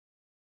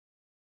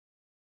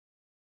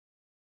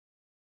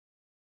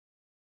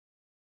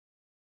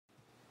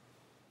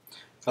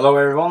Hello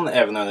everyone,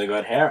 Even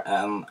Ødegaard here,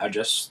 and I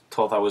just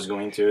thought I was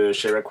going to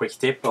share a quick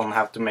tip on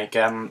how to make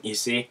an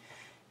easy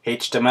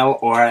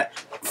HTML or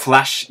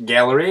Flash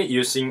gallery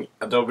using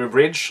Adobe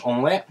Bridge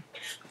only.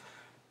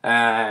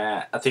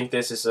 I think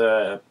this is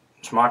a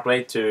smart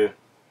way to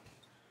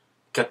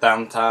cut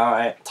down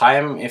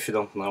time if you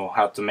don't know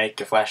how to make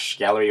a Flash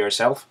gallery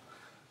yourself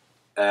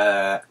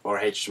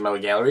or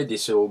HTML gallery.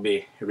 This will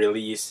be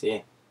really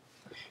easy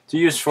to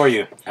use for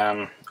you,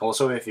 and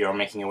also if you're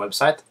making a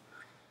website.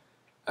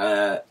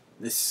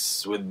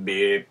 This would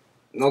be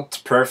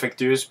not perfect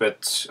use,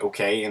 but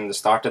okay in the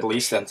start at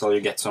least, until you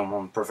get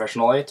someone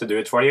professionally to do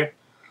it for you,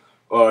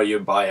 or you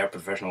buy a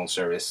professional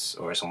service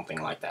or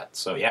something like that.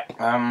 So yeah,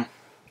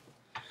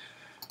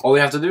 all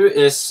you have to do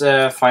is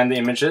find the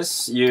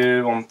images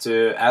you want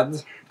to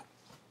add,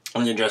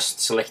 and you just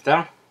select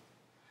them.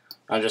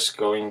 I'm just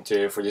going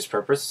to, for this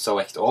purpose,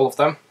 select all of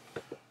them,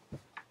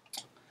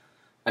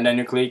 and then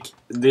you click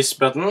this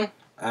button.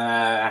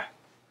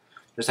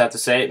 Just have to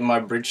say my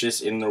bridge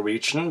is in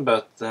Norwegian,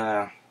 but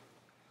the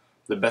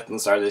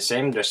buttons are the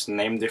same, just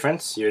name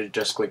difference. You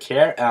just click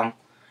here and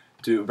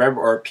do web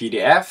or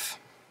PDF,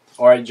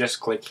 or just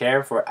click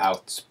here for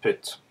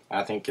output.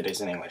 I think it is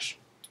in English.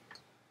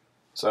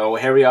 So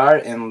here we are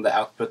in the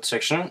output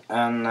section,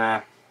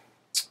 and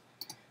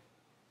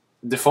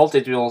default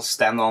it will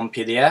stand on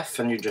PDF,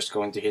 and you're just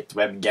going to hit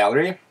web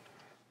gallery.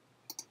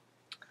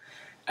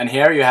 And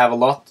here you have a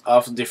lot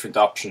of different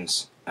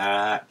options.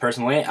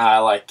 Personally, I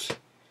like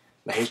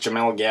the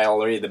HTML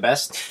gallery the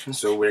best,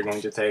 so we're going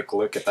to take a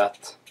look at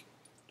that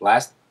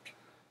last.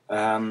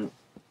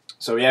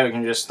 So yeah, we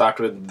can just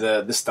start with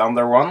the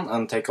standard one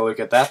and take a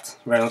look at that.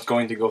 We're not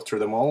going to go through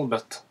them all,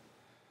 but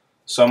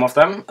some of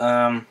them.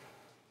 And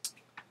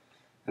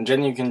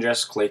then you can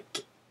just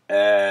click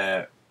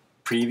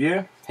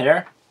preview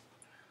here,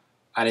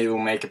 and it will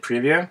make a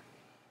preview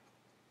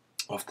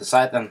of the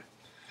site. And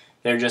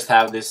here you just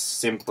have this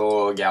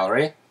simple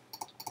gallery,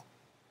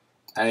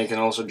 and you can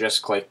also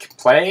just click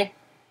play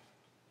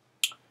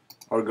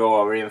or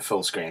go over in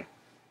full screen.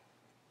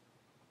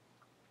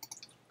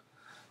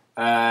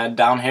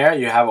 Down here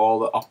you have all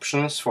the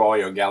options for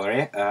your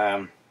gallery.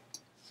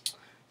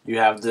 You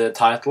have the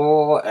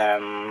title,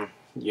 and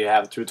you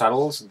have two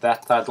titles,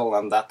 that title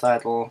and that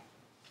title.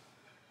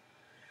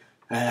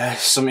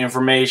 Some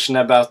information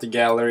about the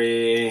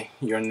gallery,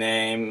 your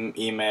name,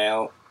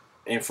 email,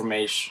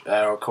 information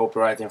or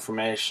copyright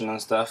information and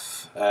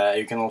stuff.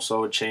 You can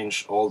also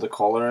change all the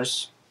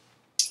colors.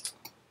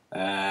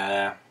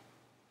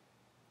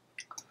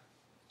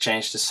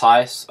 Change the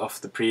size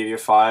of the preview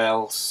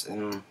files,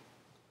 and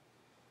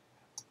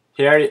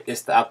here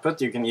is the output.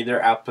 You can either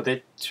output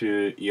it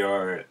to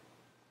your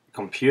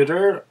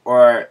computer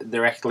or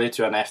directly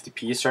to an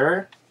FTP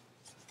server.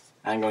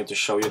 I'm going to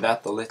show you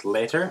that a little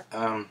later.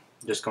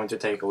 Just going to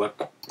take a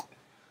look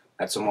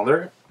at some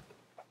other.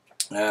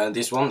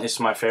 This one is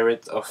my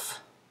favorite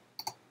of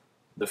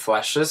the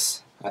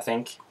flashes, I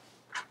think.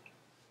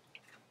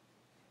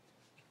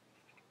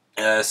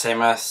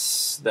 Same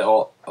as the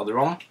other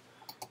one,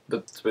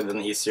 but with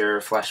an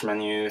easier flash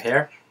menu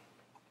here,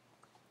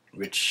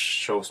 which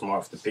shows more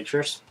of the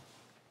pictures.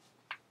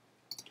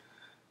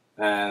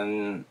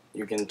 And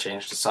you can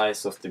change the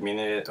size of the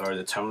minute or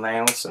the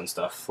thumbnails and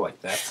stuff like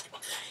that.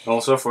 And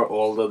also for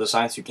all the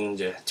designs you can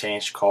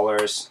change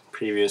colors,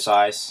 preview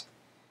size,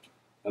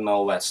 and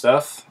all that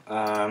stuff.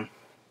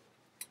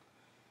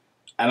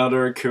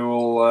 Another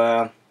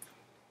cool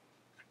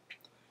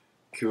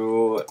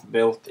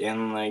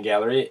built-in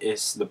gallery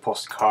is the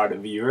Postcard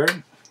Viewer.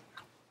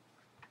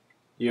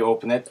 You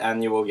open it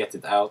and you will get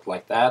it out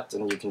like that,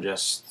 and you can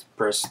just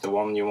press the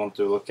one you want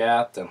to look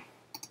at and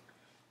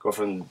go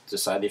from the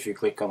side. If you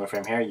click on the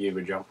frame here, you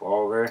will jump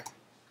over,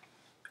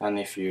 and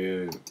if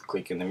you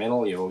click in the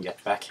middle, you will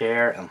get back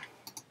here.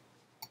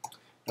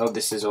 And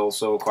this is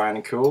also kind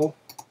of cool.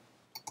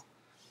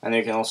 And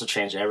you can also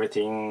change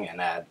everything and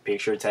add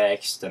picture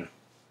text and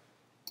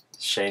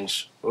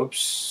change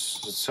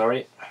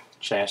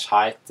change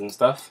height and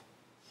stuff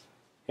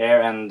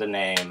here, and the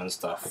name and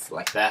stuff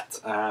like that.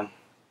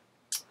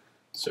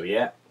 So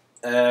yeah,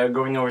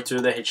 going over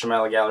to the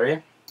HTML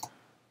gallery,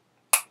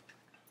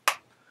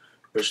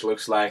 which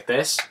looks like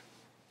this.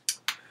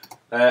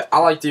 I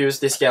like to use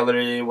this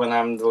gallery when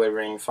I'm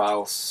delivering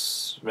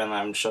files, when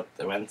I'm shot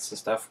events and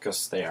stuff,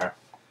 because they are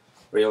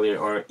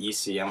really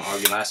easy and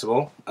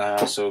organizable.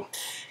 So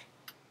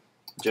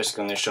just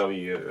gonna show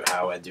you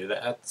how I do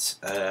that.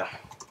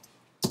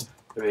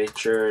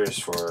 Pictures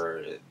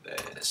for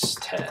this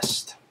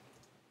test.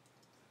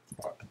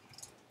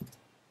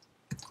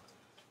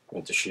 I'm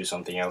going to choose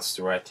something else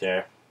to write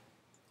here.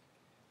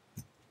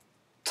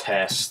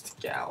 Test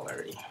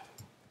gallery.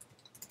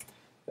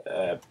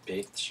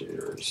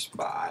 Pictures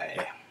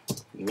by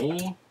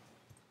me.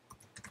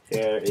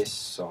 Here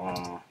is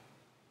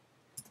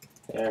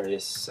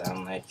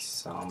an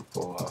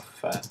example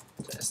of a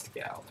test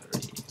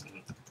gallery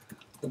in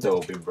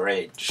Adobe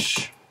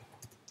Bridge.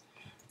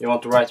 You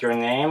want to write your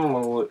name,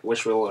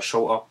 which will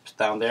show up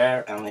down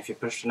there, and if you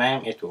push the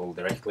name, it will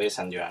directly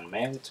send you a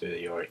mail to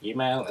your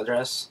email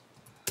address.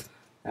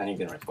 and you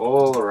can write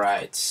all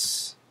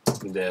rights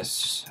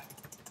this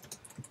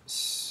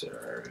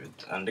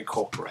served and the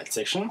copyright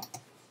section.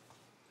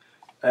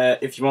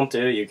 If you want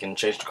to, you can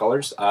change the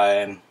colors.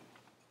 I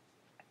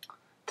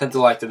tend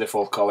to like the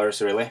default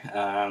colors, really.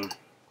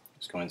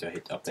 Just going to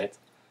hit update.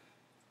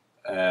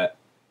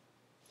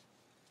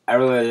 I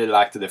really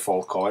like the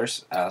default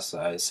colors, as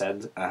I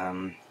said.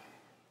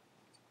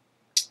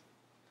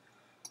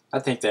 I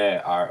think they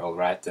are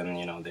alright, and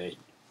you know, they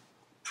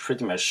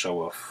pretty much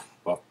show off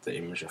what the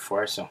image is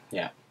for, so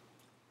yeah.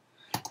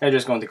 I'm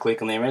just going to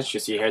click on the image. You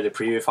see here the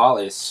preview file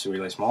is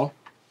really small.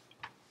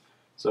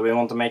 So we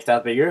want to make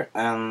that bigger,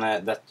 and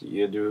that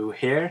you do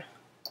here.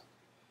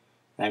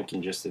 And you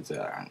can just hit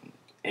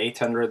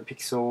 800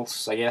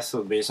 pixels, I guess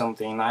would be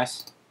something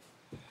nice.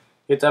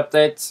 Hit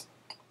update,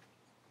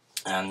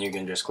 and you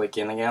can just click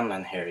in again,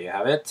 and here you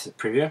have it,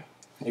 preview.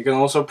 You can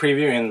also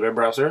preview in web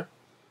browser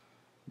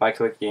by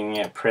clicking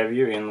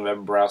preview in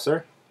web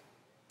browser.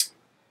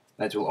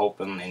 That will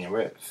open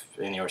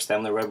in your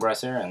standard web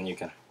browser, and you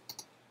can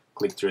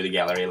click through the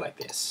gallery like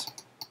this.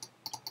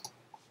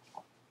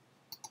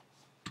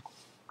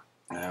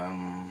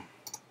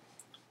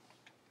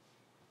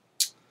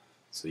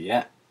 So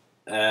yeah,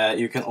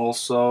 you can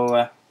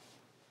also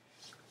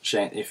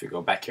change, if you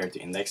go back here to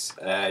index,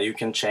 you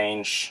can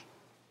change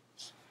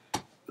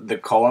the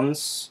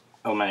columns,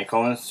 how many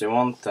columns you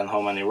want and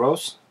how many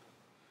rows.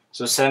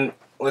 So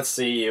let's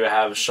see you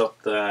have shot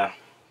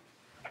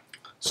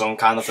some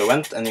kind of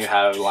event and you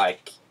have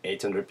like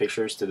 800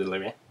 pictures to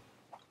deliver,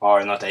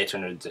 or not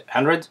 800,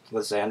 100,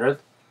 let's say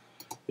 100.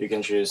 You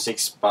can choose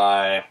 6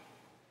 by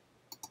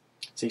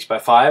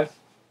 5,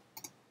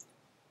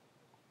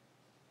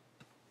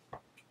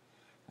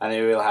 and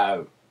you will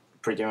have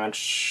pretty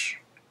much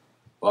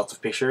lots of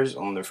pictures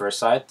on the first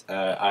site.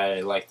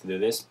 I like to do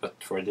this,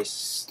 but for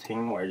this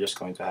thing we're just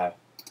going to have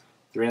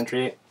 3 and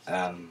 3,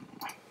 and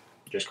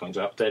just going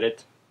to update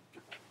it.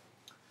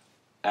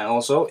 And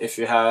also, if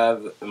you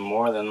have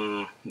more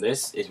than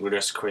this, it will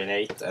just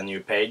create a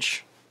new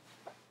page.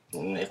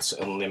 And it's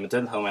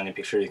unlimited how many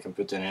pictures you can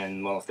put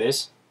in one of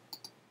these.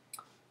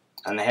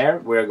 And here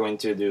we're going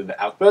to do the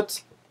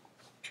output,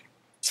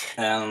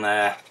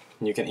 and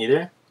you can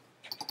either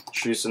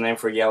choose a name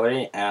for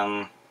gallery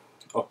and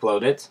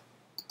upload it.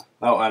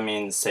 No, I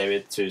mean save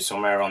it to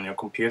somewhere on your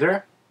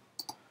computer,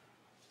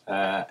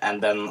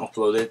 and then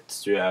upload it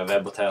to a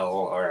web hotel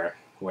or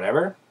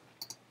whatever.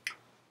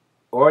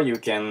 Or you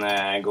can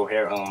go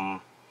here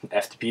on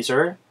FTP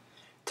server,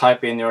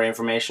 type in your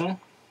information.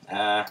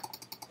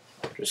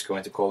 Just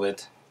going to call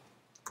it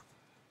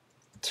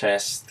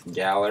test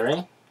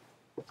gallery,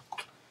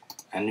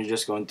 and you're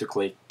just going to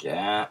click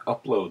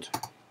upload,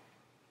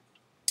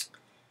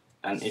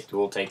 and it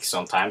will take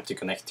some time to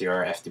connect to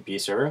your FTP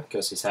server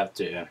because you have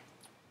to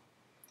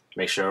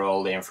make sure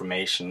all the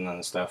information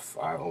and stuff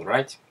are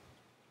alright,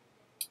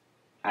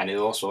 and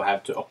you also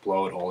have to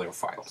upload all your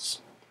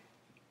files.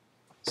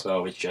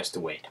 So it's just a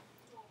wait.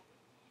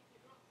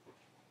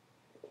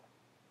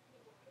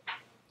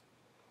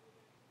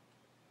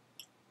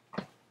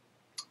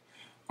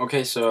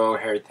 Okay, so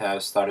here it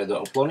has started the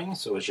uploading,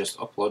 so it's just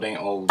uploading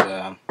all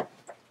the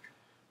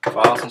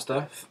files and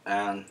stuff.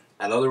 And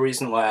another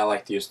reason why I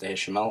like to use the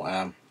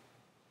HTML,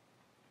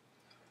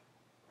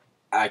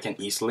 I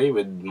can easily,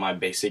 with my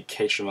basic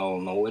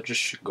HTML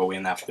knowledge, go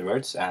in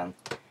afterwards and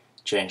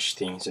change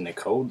things in the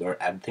code or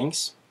add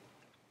things.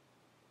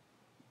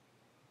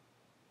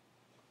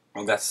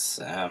 And that's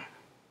a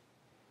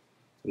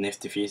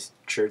nifty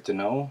feature to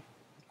know,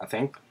 I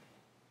think.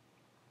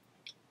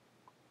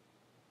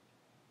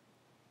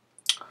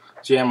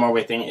 So yeah, more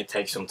waiting. It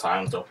takes some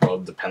time to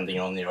upload depending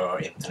on your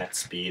internet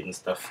speed and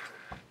stuff.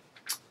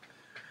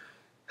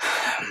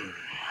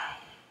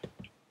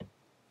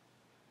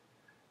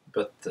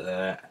 But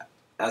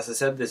as I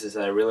said, this is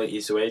a really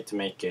easy way to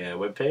make a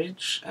web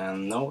page,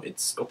 and now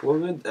it's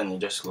uploaded, and you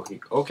just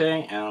click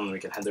OK, and we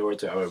can head over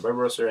to our web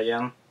browser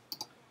again.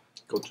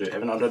 Go to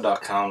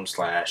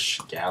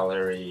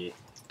evanother.com/gallery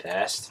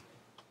test.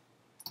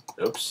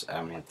 Oops,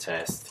 I mean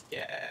test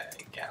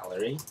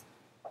gallery.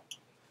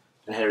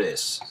 And here it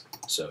is.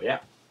 So yeah,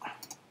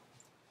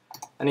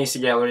 an easy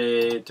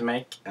gallery to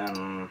make,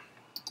 and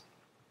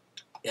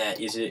yeah,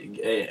 easy.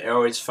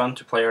 It's fun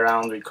to play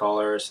around with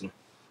colors and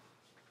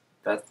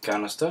that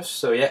kind of stuff.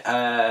 So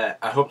yeah,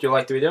 I hope you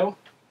liked the video.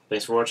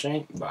 Thanks for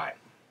watching. Bye.